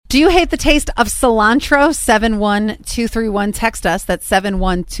Do you hate the taste of cilantro? 71231. Text us. That's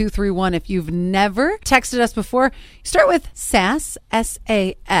 71231. If you've never texted us before, you start with SAS,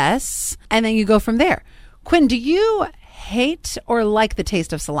 S-A-S, and then you go from there. Quinn, do you hate or like the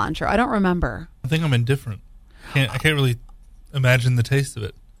taste of cilantro? I don't remember. I think I'm indifferent. I can't really imagine the taste of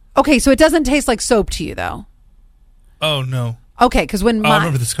it. Okay, so it doesn't taste like soap to you, though. Oh, no. Okay, because when I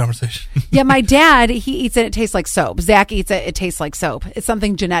remember this conversation. Yeah, my dad, he eats it, it tastes like soap. Zach eats it, it tastes like soap. It's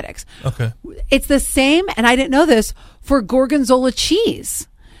something genetics. Okay. It's the same, and I didn't know this, for gorgonzola cheese.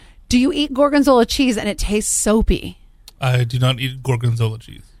 Do you eat gorgonzola cheese and it tastes soapy? I do not eat gorgonzola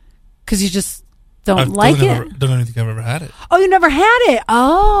cheese. Because you just don't like it? I don't even think I've ever had it. Oh, you never had it?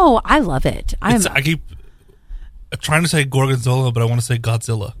 Oh, I love it. I keep trying to say gorgonzola, but I want to say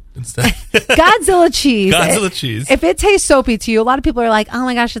Godzilla instead. Godzilla cheese. Godzilla cheese. If it tastes soapy to you, a lot of people are like, oh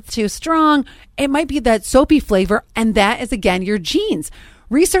my gosh, it's too strong. It might be that soapy flavor, and that is, again, your genes.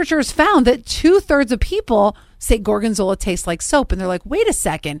 Researchers found that 2/3 of people say gorgonzola tastes like soap, and they're like, wait a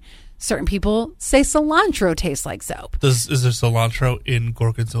second. Certain people say cilantro tastes like soap. Is there cilantro in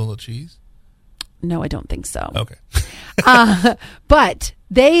gorgonzola cheese? No, I don't think so. Okay. But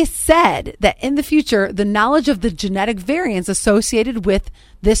they said that in the future, the knowledge of the genetic variants associated with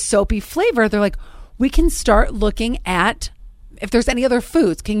this soapy flavor, they're like, we can start looking at if there's any other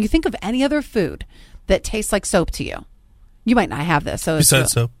foods. Can you think of any other food that tastes like soap to you? You might not have this. So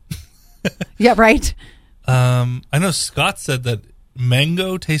besides soap. Yeah, right? I know Scott said that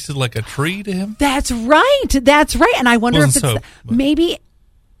mango tasted like a tree to him. That's right. That's right. And I wonder if it's soap, maybe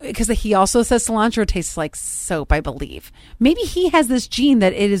because he also says cilantro tastes like soap, I believe. Maybe he has this gene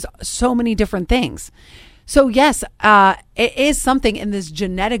that it is so many different things. So yes, it is something in this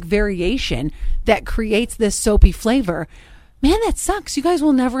genetic variation that creates this soapy flavor. Man, that sucks. You guys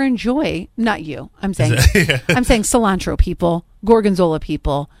will never enjoy, not you, I'm saying, I'm saying cilantro people, gorgonzola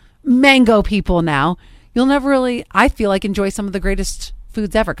people, mango people now. You'll never really, I feel like, enjoy some of the greatest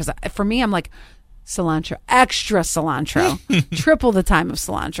foods ever. Because for me, I'm like, cilantro, extra cilantro, triple the time of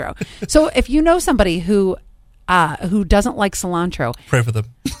cilantro. So if you know somebody who doesn't like cilantro, pray for them.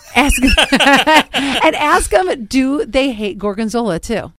 Ask them, do they hate gorgonzola too?